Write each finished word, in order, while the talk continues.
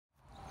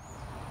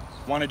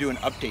Want to do an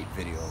update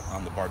video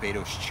on the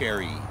Barbados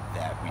Cherry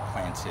that we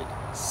planted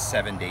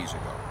 7 days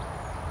ago.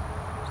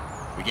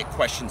 We get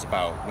questions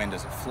about when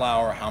does it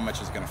flower, how much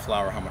is it going to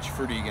flower, how much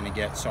fruit are you going to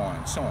get, so on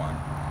and so on.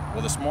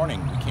 Well, this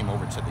morning we came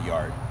over to the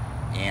yard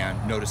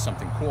and noticed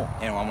something cool,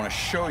 and I want to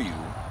show you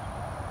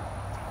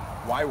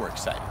why we're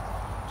excited.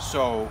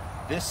 So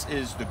this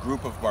is the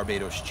group of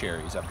Barbados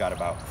cherries. I've got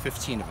about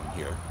 15 of them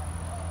here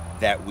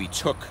that we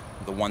took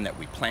the one that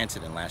we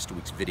planted in last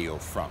week's video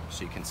from.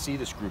 So you can see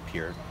this group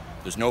here.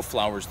 There's no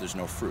flowers, there's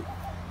no fruit.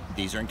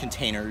 These are in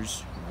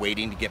containers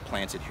waiting to get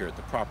planted here at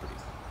the property,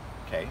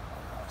 okay?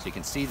 So you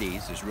can see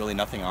these, there's really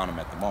nothing on them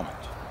at the moment.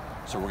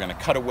 So we're gonna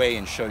cut away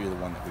and show you the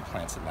one that we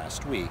planted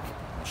last week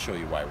and show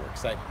you why we're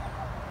excited.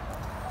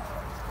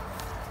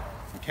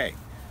 Okay,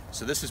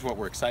 so this is what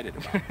we're excited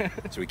about.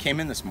 So we came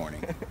in this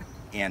morning,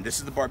 and this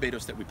is the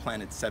Barbados that we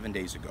planted 7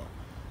 days ago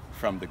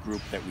from the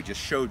group that we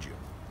just showed you.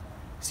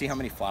 See how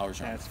many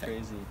flowers are on the thing?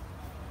 That's crazy.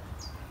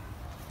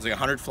 There's like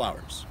 100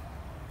 flowers.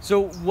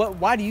 So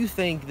why do you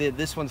think that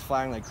this one's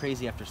flowering like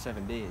crazy after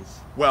 7 days?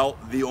 Well,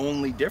 the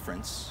only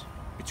difference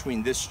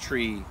between this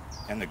tree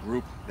and the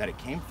group that it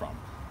came from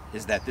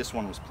is that this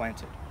one was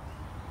planted.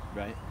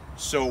 Right.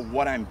 So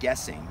what I'm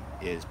guessing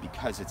is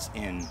because it's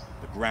in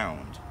the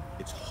ground,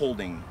 it's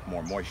holding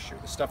more moisture.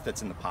 The stuff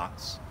that's in the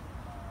pots,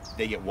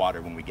 they get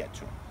water when we get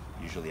to them,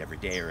 usually every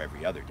day or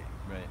every other day.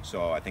 Right.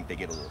 So I think they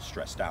get a little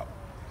stressed out.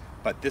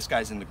 But this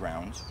guy's in the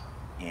ground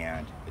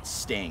and it's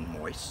staying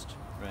moist,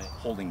 right,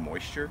 holding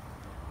moisture.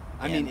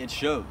 I mean, it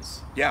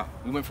shows. Yeah.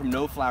 We went from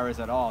no flowers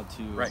at all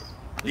to... Right.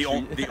 The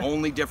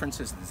only difference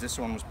is that this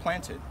one was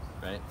planted.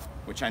 Right.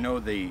 Which I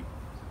know the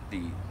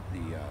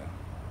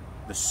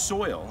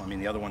soil, I mean,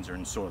 the other ones are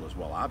in soil as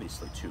well,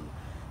 obviously, too.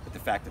 But the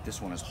fact that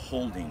this one is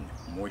holding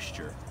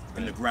moisture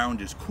and the ground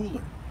is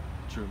cooler.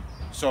 True.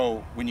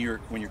 So when you're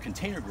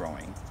container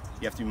growing,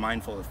 you have to be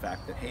mindful of the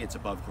fact that, hey, it's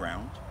above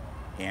ground.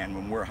 And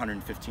when we're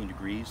 115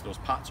 degrees, those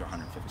pots are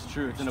 115 degrees.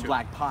 True, it's in a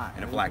black pot.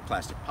 In a black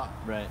plastic pot.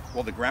 Right.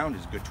 Well, the ground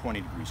is a good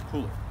 20 degrees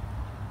cooler.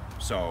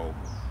 So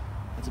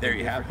there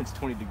you have it. It's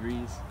 20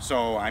 degrees.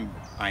 So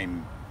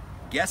I'm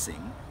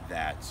guessing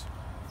that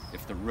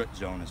if the root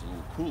zone is a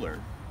little cooler,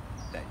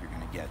 that you're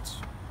going to get,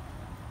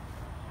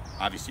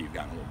 obviously you've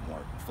gotten a little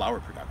more flower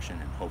production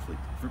and hopefully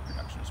fruit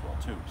production as well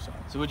too.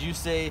 So would you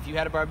say if you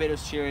had a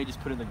Barbados cherry, just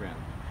put it in the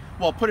ground?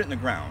 Well, put it in the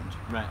ground.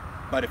 Right.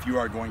 But if you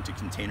are going to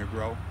container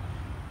grow,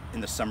 in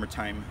the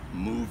summertime,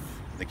 move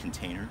the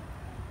container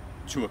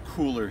to a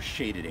cooler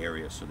shaded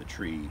area so the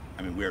tree,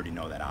 I mean, we already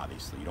know that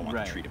obviously, you don't want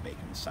the tree to bake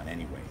in the sun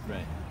anyway.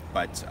 Right.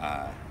 But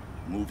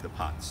move the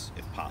pots,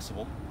 if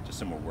possible, to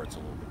somewhere where it's a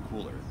little bit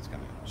cooler. It's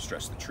gonna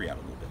stress the tree out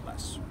a little bit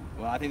less.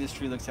 Well, I think this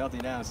tree looks healthy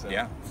now, so.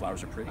 Yeah,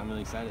 flowers are pretty. I'm really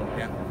excited.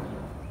 Yeah.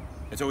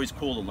 It's always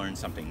cool to learn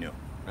something new.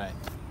 Right.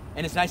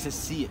 And it's nice to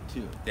see it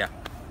too. Yeah.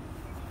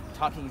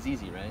 Talking is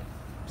easy, right?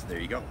 So there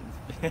you go.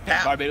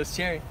 Barbados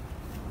cherry.